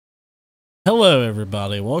Hello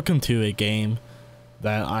everybody, welcome to a game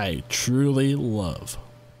that I truly love.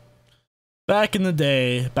 Back in the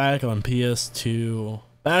day, back on PS2,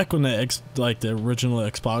 back when the original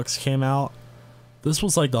Xbox came out, this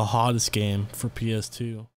was like the hottest game for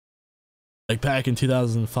PS2. Like back in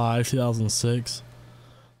 2005, 2006,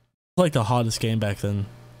 like the hottest game back then.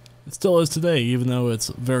 It still is today, even though it's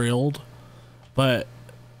very old. But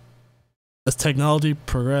as technology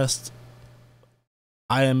progressed,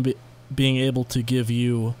 I am being able to give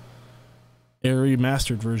you a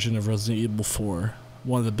remastered version of Resident Evil 4,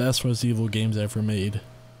 one of the best Resident Evil games ever made.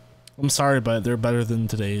 I'm sorry, but they're better than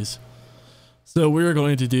today's. So we're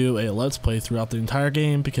going to do a let's play throughout the entire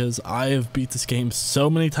game because I have beat this game so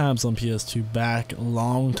many times on PS2 back a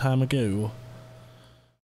long time ago.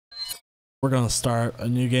 We're going to start a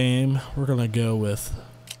new game. We're going to go with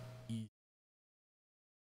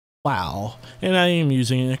WoW, and I am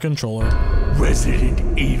using a controller.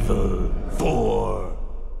 Resident Evil 4.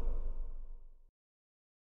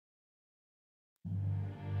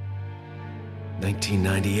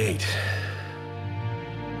 $1998.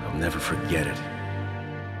 I'll never forget it.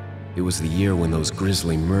 It was the year when those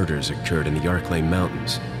grisly murders occurred in the Arklay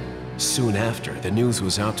Mountains. Soon after, the news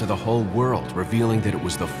was out to the whole world, revealing that it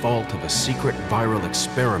was the fault of a secret viral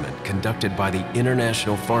experiment conducted by the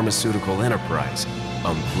international pharmaceutical enterprise,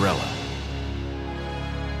 Umbrella.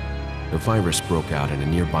 The virus broke out in a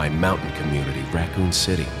nearby mountain community, Raccoon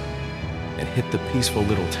City, and hit the peaceful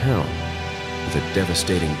little town with a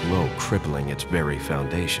devastating blow crippling its very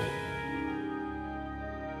foundation.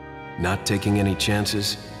 Not taking any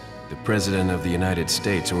chances, the President of the United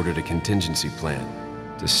States ordered a contingency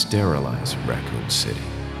plan to sterilize Raccoon City.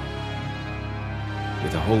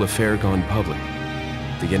 With the whole affair gone public,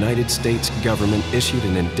 the United States government issued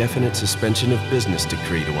an indefinite suspension of business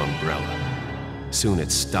decree to Umbrella. Soon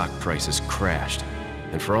its stock prices crashed,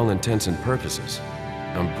 and for all intents and purposes,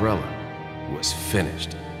 Umbrella was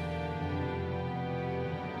finished.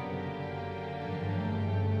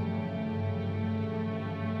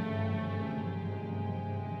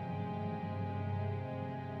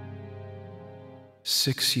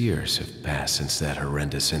 Six years have passed since that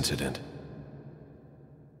horrendous incident.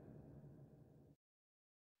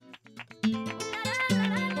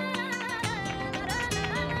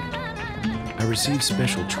 I received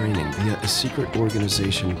special training via a secret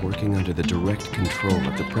organization working under the direct control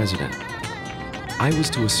of the president. I was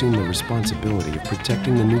to assume the responsibility of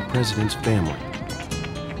protecting the new president's family.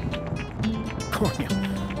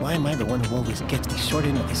 Why am I the one who always gets the short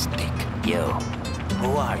end of the stick? You,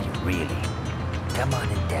 who are you really? Come on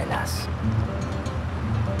and tell us.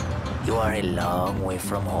 You are a long way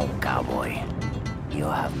from home, cowboy. You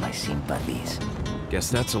have my sympathies.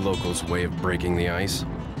 Guess that's a local's way of breaking the ice.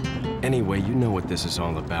 Anyway, you know what this is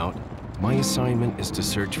all about. My assignment is to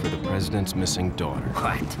search for the president's missing daughter.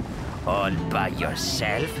 What? All by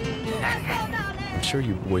yourself? I'm sure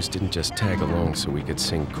you boys didn't just tag along so we could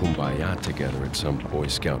sing Kumbaya together at some Boy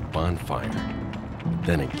Scout bonfire.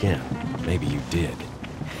 Then again, maybe you did.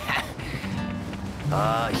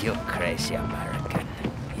 Oh, you crazy American.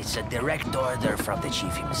 It's a direct order from the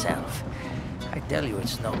chief himself. I tell you,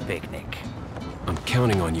 it's no picnic. I'm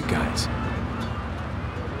counting on you guys.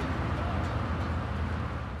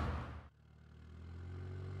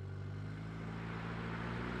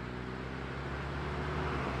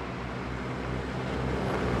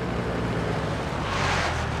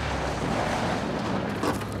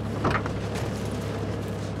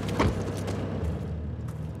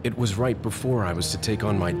 It was right before I was to take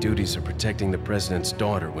on my duties of protecting the president's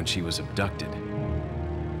daughter when she was abducted.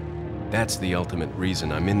 That's the ultimate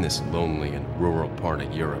reason I'm in this lonely and rural part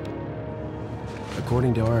of Europe.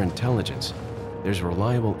 According to our intelligence, there's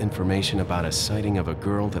reliable information about a sighting of a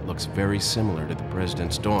girl that looks very similar to the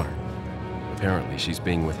president's daughter. Apparently, she's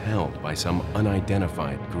being withheld by some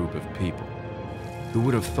unidentified group of people. Who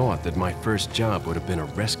would have thought that my first job would have been a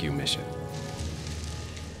rescue mission?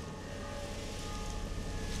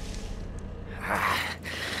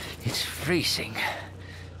 It's freezing.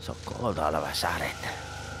 So cold all of a sudden.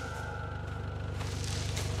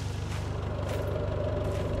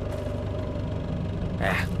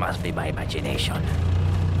 Must be my imagination.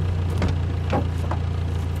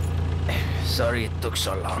 Sorry it took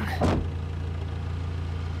so long.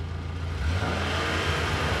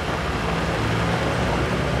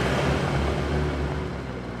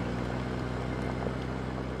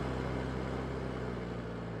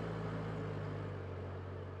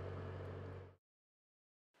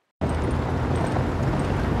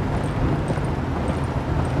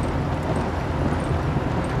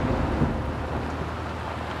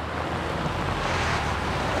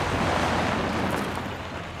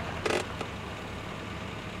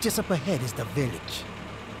 Just up ahead is the village.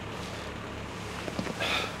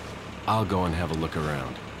 I'll go and have a look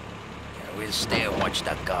around. Yeah, we'll stay and watch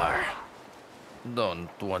the car. Don't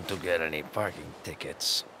want to get any parking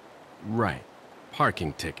tickets. Right.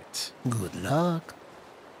 Parking tickets. Good luck.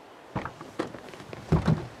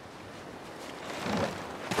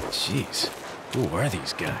 Jeez. Who are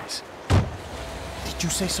these guys? Did you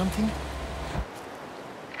say something?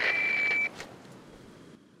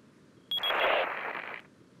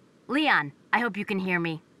 Leon, I hope you can hear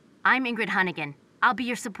me. I'm Ingrid Hunnigan. I'll be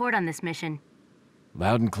your support on this mission.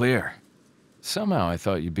 Loud and clear. Somehow I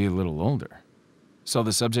thought you'd be a little older. So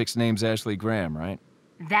the subject's name's Ashley Graham, right?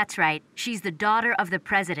 That's right. She's the daughter of the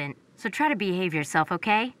president. So try to behave yourself,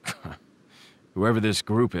 okay? Whoever this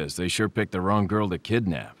group is, they sure picked the wrong girl to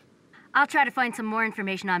kidnap. I'll try to find some more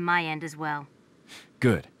information on my end as well.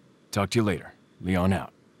 Good. Talk to you later. Leon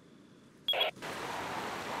out.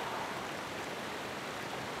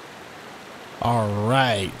 All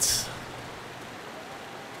right.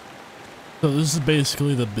 So this is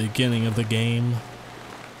basically the beginning of the game.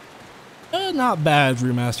 Not bad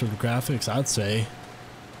remastered graphics, I'd say.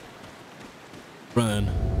 Run.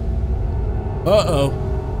 Uh-oh.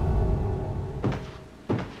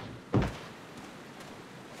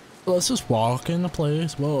 Let's just walk into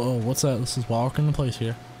place. Whoa, what's that? Let's just walk into place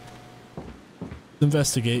here.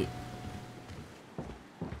 Investigate.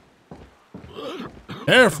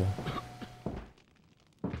 Careful.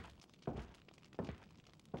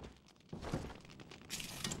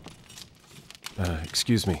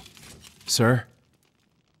 Excuse me. Sir?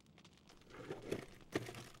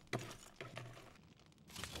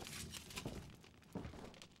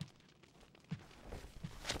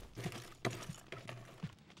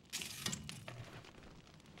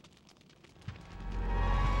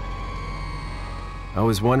 I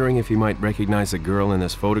was wondering if you might recognize the girl in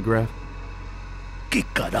this photograph. ¿Qué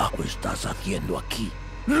carajo estás haciendo aquí?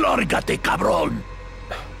 ¡Lárgate, cabrón!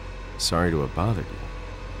 Sorry to have bothered you.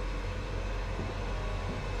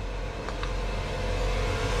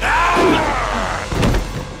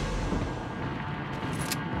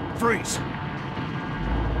 Freeze!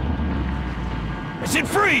 I said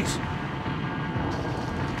freeze!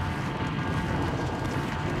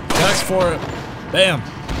 Ask for it. Bam.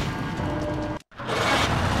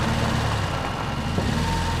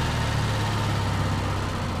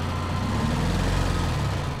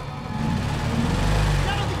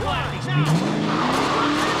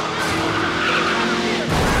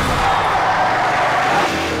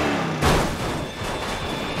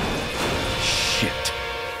 Shit.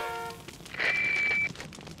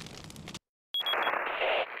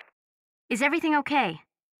 Is everything okay?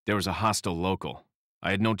 There was a hostile local.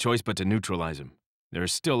 I had no choice but to neutralize him. There are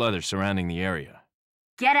still others surrounding the area.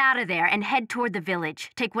 Get out of there and head toward the village.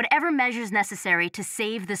 Take whatever measures necessary to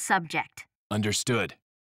save the subject. Understood.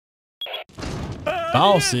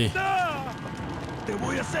 I'll see. Te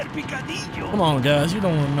voy a hacer picadillo. Come on, guys. You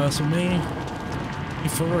don't want to mess with me. You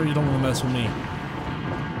for real, you don't want to mess with me.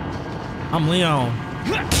 I'm Leon.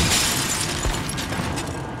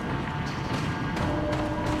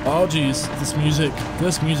 Oh, jeez. This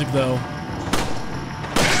music, though.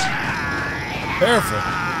 Careful.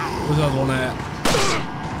 Where's the other one at?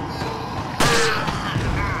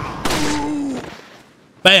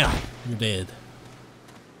 Bam! You're dead.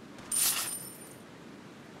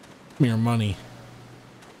 Give me your money.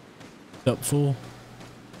 Up, fool.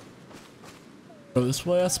 Go this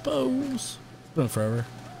way, I suppose. It's been forever.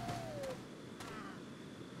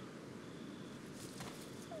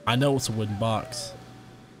 I know it's a wooden box.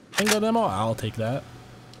 Ain't got ammo? I'll take that.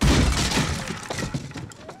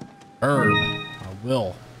 Herb. I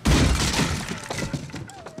will.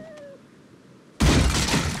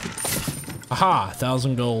 Aha!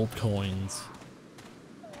 1,000 gold coins.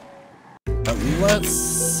 Let's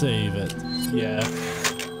save it. Yeah.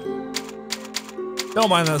 Don't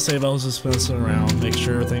mind that save, I was just messing around, make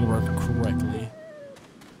sure everything worked correctly.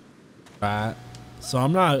 Right. So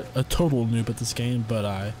I'm not a total noob at this game, but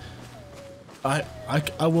I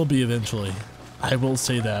will be eventually. I will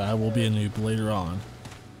say that I will be a noob later on.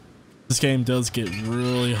 This game does get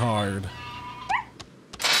really hard.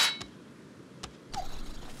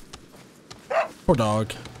 Poor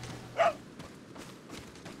dog.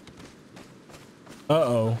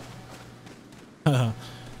 Uh-oh.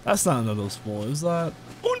 That's not noticeable, is that?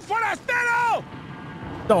 Un forastero!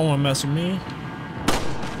 Don't want to mess with me.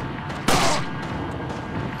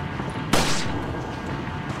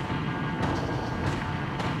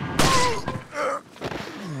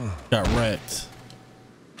 Got wrecked.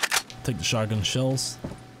 Take the shotgun shells.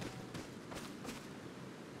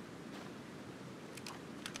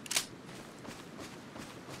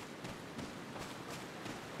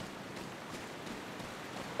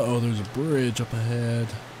 Oh, there's a bridge up ahead.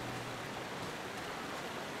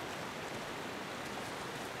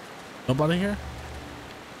 Nobody here?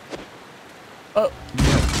 Oh,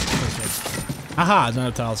 yeah. Aha, another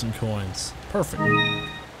 1,000 coins. Perfect.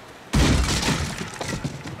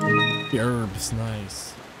 The herbs,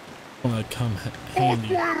 nice. Gonna come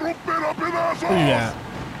handy. What do you got?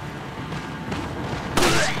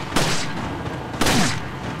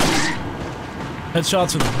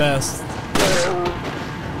 Headshots are the best.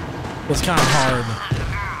 It's kind of hard.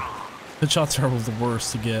 Headshots are the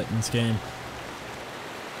worst to get in this game.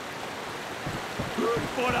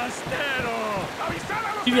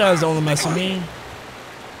 You guys don't want to mess with me.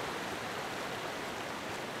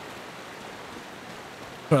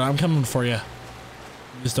 But I'm coming for you.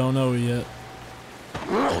 You just don't know it yet.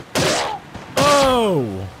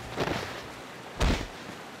 Oh!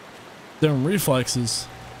 Them reflexes.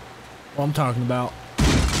 What I'm talking about.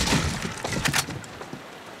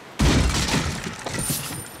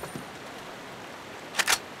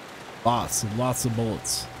 Lots of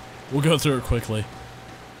bullets. We'll go through it quickly.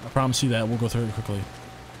 I promise you that. We'll go through it quickly.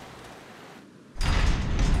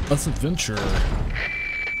 Let's adventure.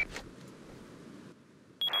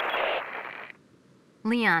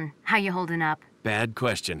 Leon, how you holding up? Bad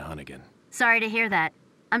question, Hunnigan. Sorry to hear that.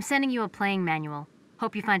 I'm sending you a playing manual.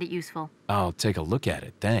 Hope you find it useful. I'll take a look at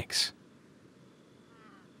it, thanks.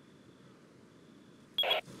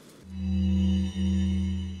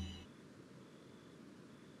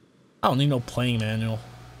 I don't need no playing manual.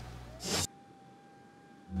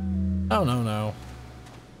 Oh, no.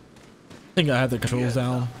 I think I have the controls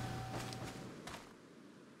down.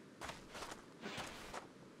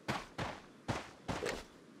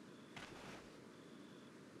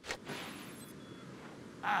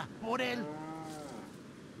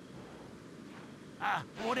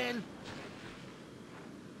 Por él.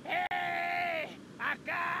 Hey,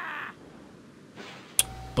 acá.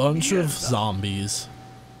 Bunch of zombies.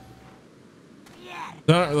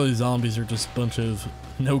 They're not really zombies, they're just a bunch of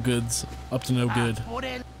no-goods, up to no good.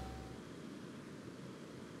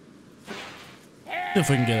 See if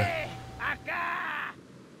we can get it.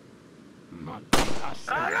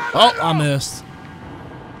 Oh, I missed.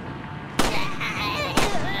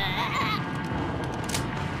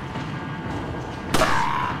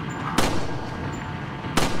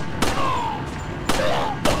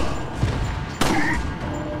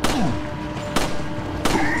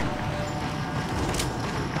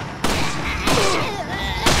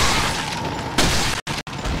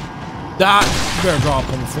 That better drop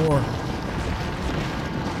on the floor.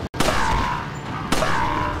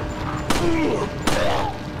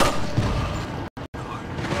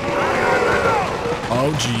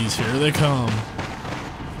 Oh geez, here they come.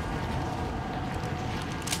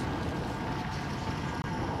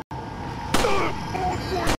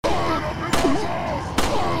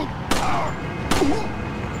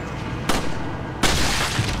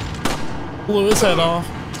 Blew his head off.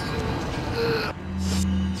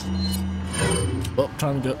 Oh,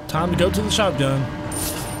 time to go to the shotgun.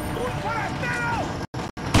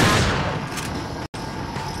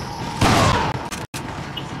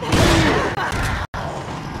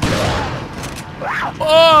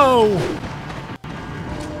 Oh!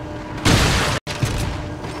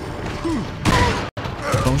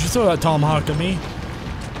 Don't you throw that tomahawk at me.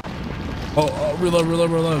 Oh,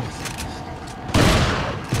 reload.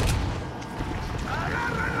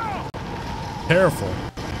 Careful.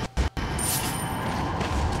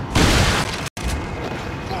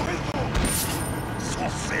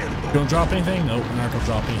 You gonna drop anything? Nope, we're not gonna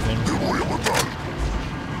drop anything.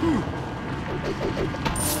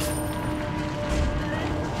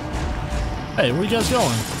 Hey, where you guys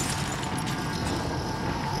going?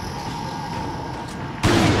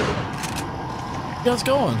 Where you guys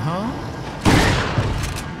going, huh?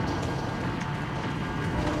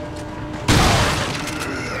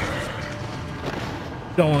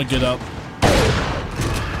 Don't want to get up.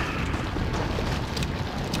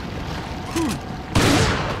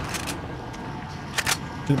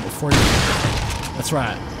 Do it before you. That's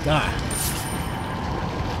right. Die.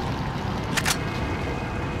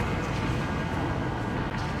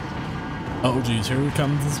 Oh geez, here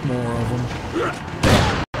comes more of them.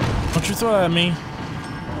 Don't you throw that at me.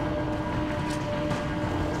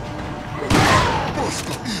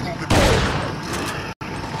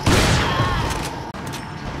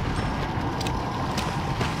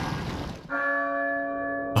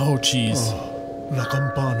 Oh jeez. La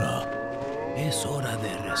campana. Es hora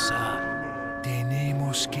de rezar.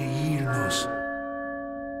 Tenemos que irnos.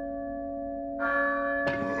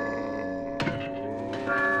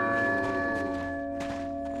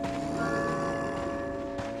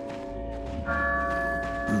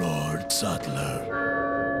 Sutler.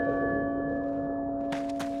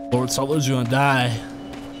 Lord Sutler's gonna die.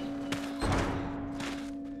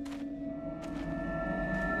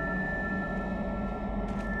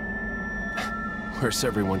 Where's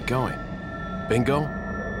everyone going? Bingo?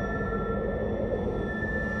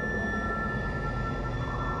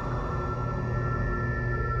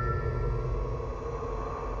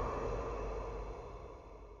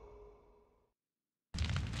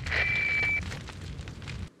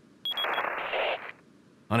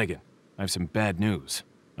 Hunnigan, I have some bad news.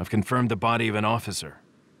 I've confirmed the body of an officer.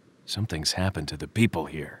 Something's happened to the people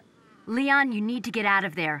here. Leon, you need to get out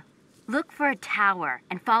of there. Look for a tower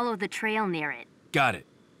and follow the trail near it. Got it.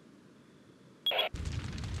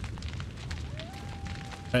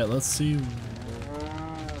 Alright, let's see.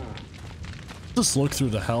 Just look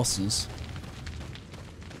through the houses.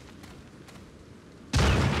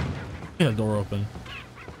 Yeah, door open.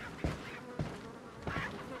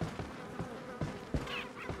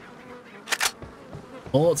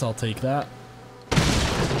 Bullets, I'll take that.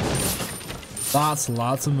 Lots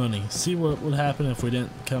of money. See what would happen if we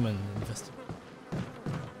didn't come and investigate.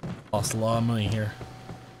 Lost a lot of money here.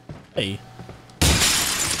 Hey.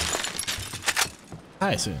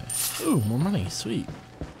 Nice. Ooh, more money. Sweet.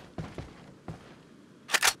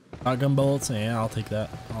 Shotgun bullets. Yeah, I'll take that.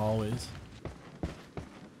 Always.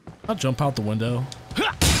 I'll jump out the window.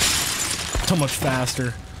 So much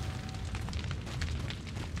faster.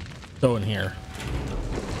 Go in here.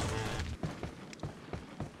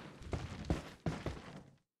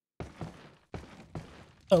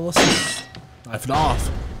 Oh, let's just knife it off.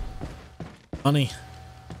 Money.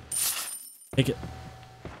 Take it.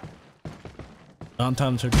 Not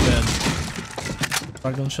time to go to bed.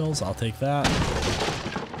 Shotgun shells, I'll take that.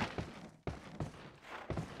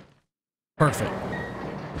 Perfect.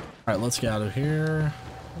 Alright, let's get out of here.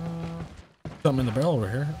 Something in the barrel over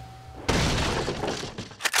here.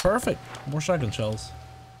 Perfect. More shotgun shells.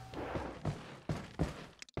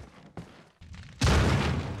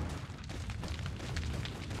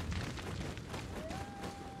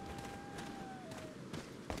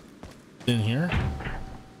 In here.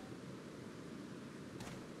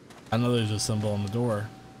 I know there's a symbol on the door.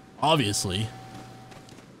 Obviously.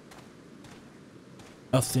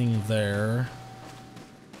 Nothing there.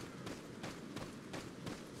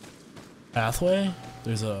 Pathway?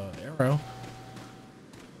 There's a arrow.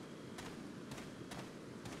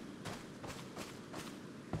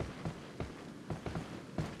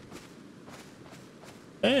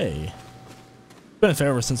 Hey. Been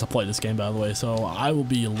forever since I played this game, by the way, so I'll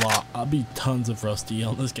be tons of rusty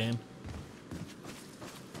on this game.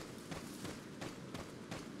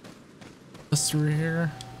 This through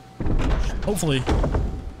here. Hopefully.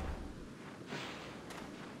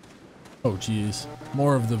 Oh geez.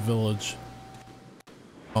 More of the village.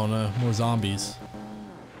 Oh no, more zombies.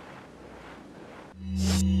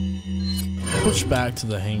 Push back to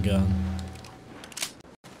the handgun.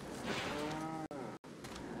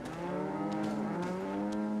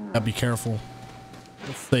 Gotta be careful.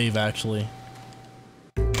 Let's save actually.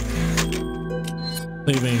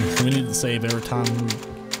 Saving. We need to save every time,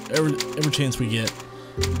 every chance we get.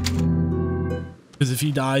 Because if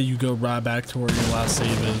you die, you go right back to where your last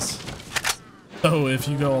save is. So if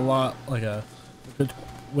you go a lot, like a good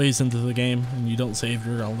ways into the game and you don't save,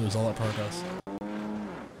 you're gonna lose all that progress.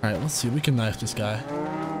 Alright, let's see. We can knife this guy.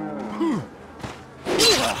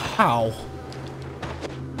 How?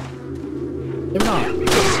 Maybe not.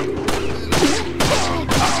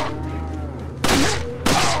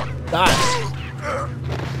 Die.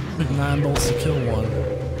 Took 9 bolts to kill one.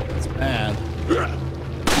 That's bad.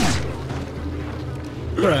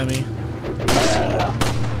 You're at me.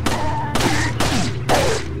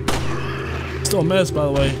 Still a mess, by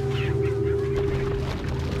the way.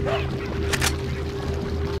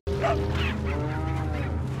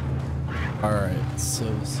 Alright, so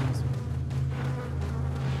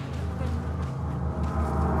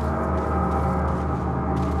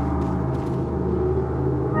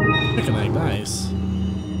chicken egg, nice.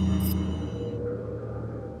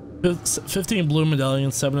 15 blue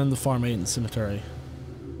medallions, 7 in the farm, 8 in the cemetery.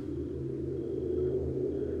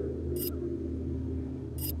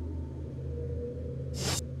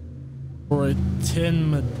 For a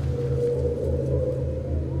 10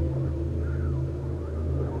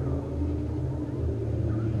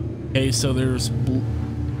 okay, so there's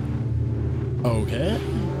okay.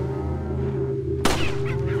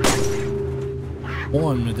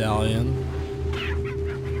 1 medallion.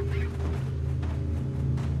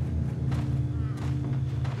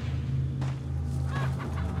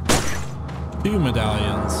 Two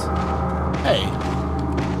medallions. Hey.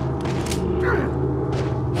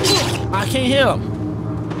 I can't hit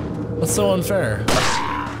him. That's so unfair.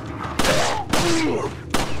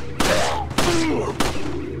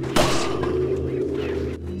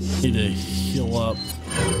 Need to heal up.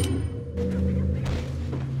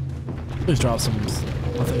 Please drop some.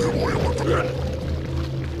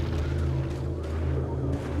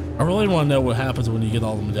 I really want to know what happens when you get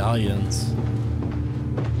all the medallions.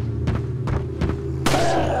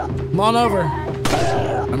 Come on over.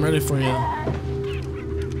 I'm ready for you.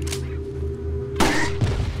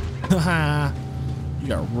 Haha. You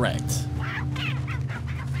got wrecked.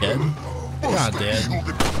 Dead? You're not dead.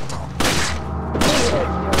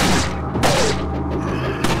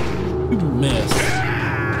 You missed.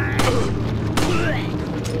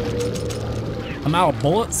 I'm out of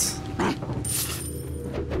bullets?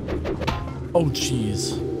 Oh,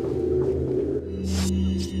 jeez.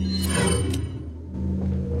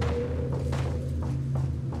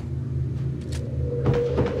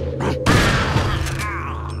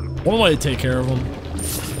 One way to take care of them.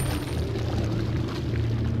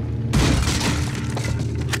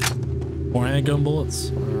 More handgun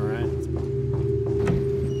bullets. Alright.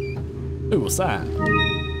 Ooh, what's that?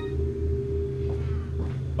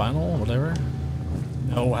 Vinyl, whatever.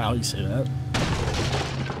 Know how you say that.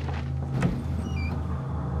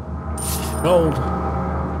 Gold.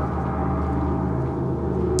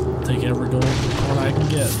 Take every gold coin I can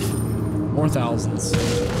get. More thousands.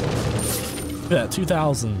 Look at that,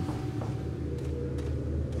 2,000.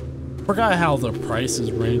 Forgot how the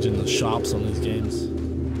prices range in the shops on these games.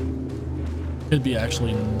 Could be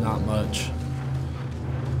actually not much.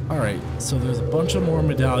 Alright, so there's a bunch of more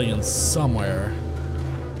medallions somewhere.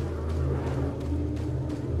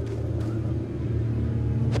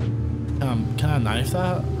 Can I knife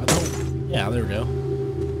that? I don't. Yeah, there we go.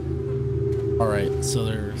 Alright, so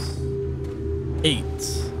there's 8,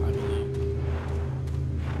 I believe.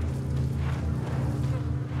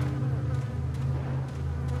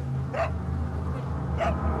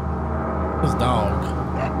 This dog.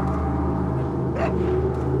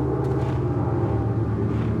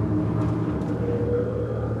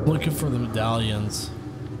 Looking for the medallions.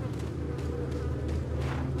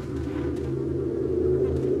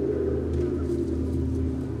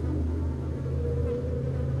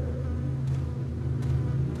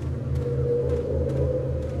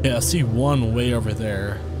 Yeah, I see one way over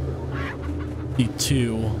there. See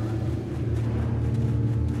 2.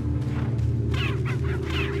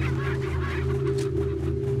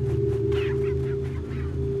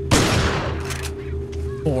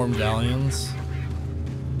 Four medallions.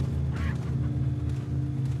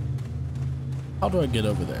 How do I get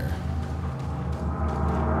over there?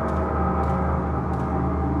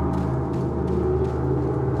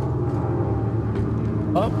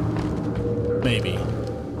 Up? Maybe.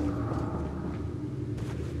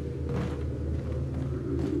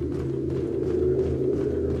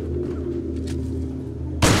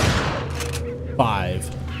 Five.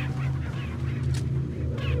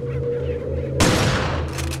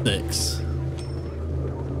 6.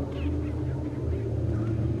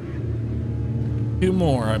 2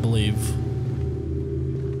 more, I believe.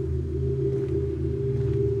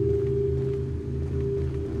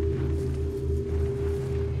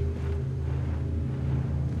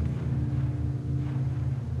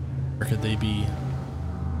 Where could they be?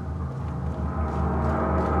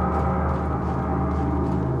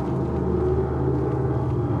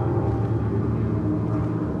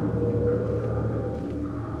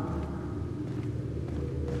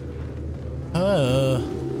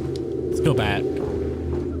 Let's go back.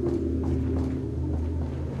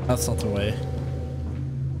 That's not the way.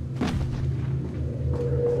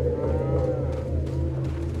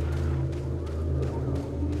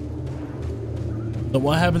 But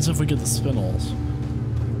what happens if we get the spinels?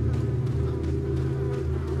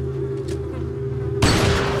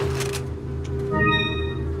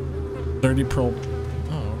 $30 pearl.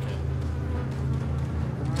 Oh, okay.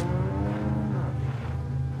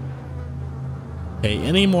 Okay,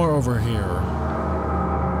 any more over here?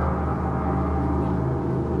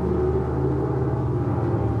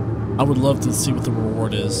 I would love to see what the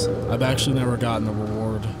reward is. I've actually never gotten a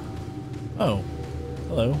reward. Oh,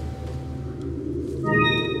 hello.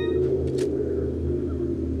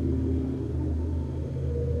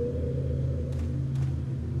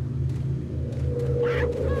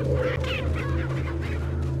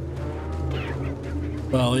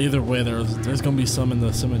 Well, either way, there's gonna be some in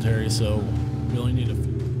the cemetery, so we only need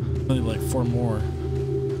only like 4 more.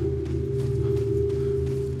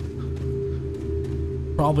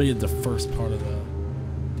 Probably the first part of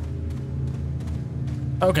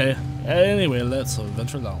that. Okay. Anyway, let's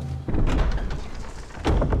venture down.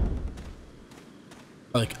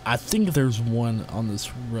 Like, I think there's one on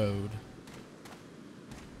this road.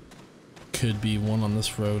 Could be one on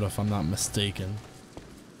this road if I'm not mistaken.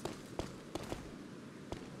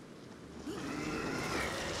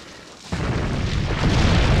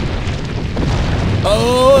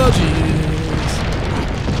 Oh, jeez.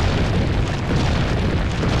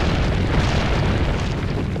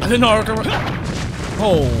 I didn't know I could...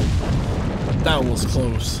 Oh, that was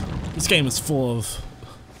close. This game is full of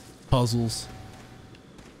puzzles.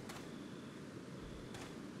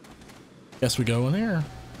 Guess we go in here.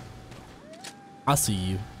 I see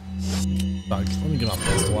you. Fuck, let me get my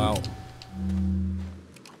pistol out.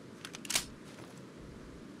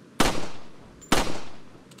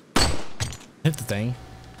 Hit the thing.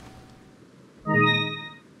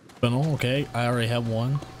 Spinel, okay. I already have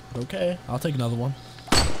one. Okay, I'll take another one.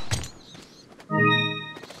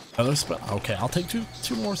 Another spin. Okay, I'll take two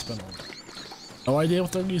more spinel. No idea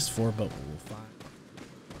what they're used for, but we'll find.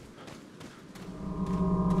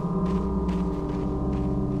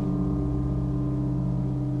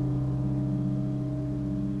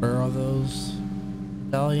 Where are those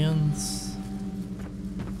medallions?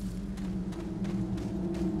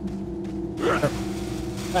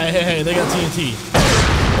 Hey, they got TNT.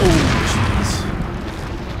 Oh, jeez.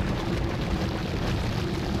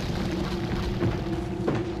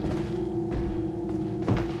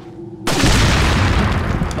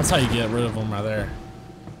 That's how you get rid of them right there.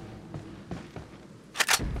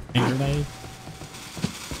 Hand grenade.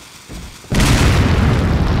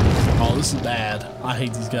 Oh, this is bad. I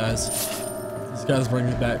hate these guys. These guys bring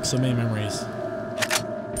me back so many memories.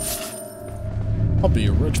 I'll be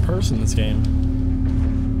a rich person in this game.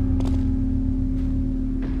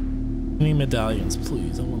 Any medallions,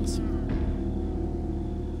 please? I want to see.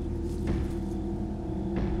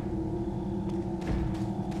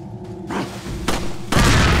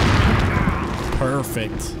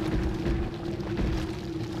 Perfect.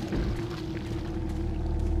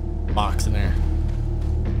 Box in there.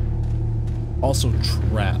 Also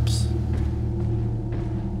traps.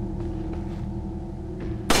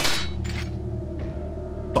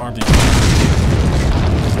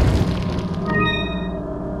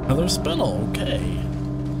 Another spinel, okay.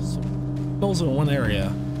 So, spinels in one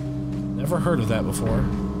area. Never heard of that before.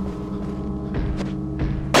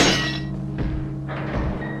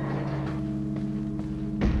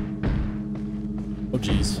 Oh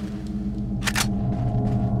jeez.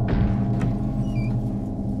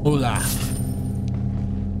 Hola.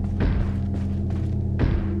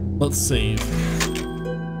 Let's save.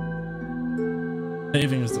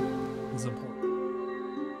 Saving is important.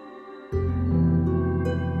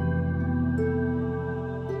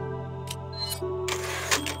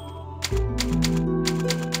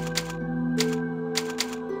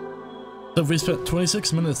 So we spent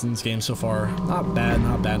 26 minutes in this game so far. Not bad,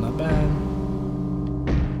 not bad, not bad.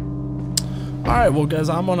 Alright, well guys,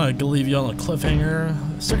 I'm gonna leave you on a cliffhanger.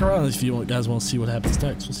 Stick around if you guys want to see what happens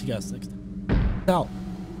next. We'll see you guys next time. Out.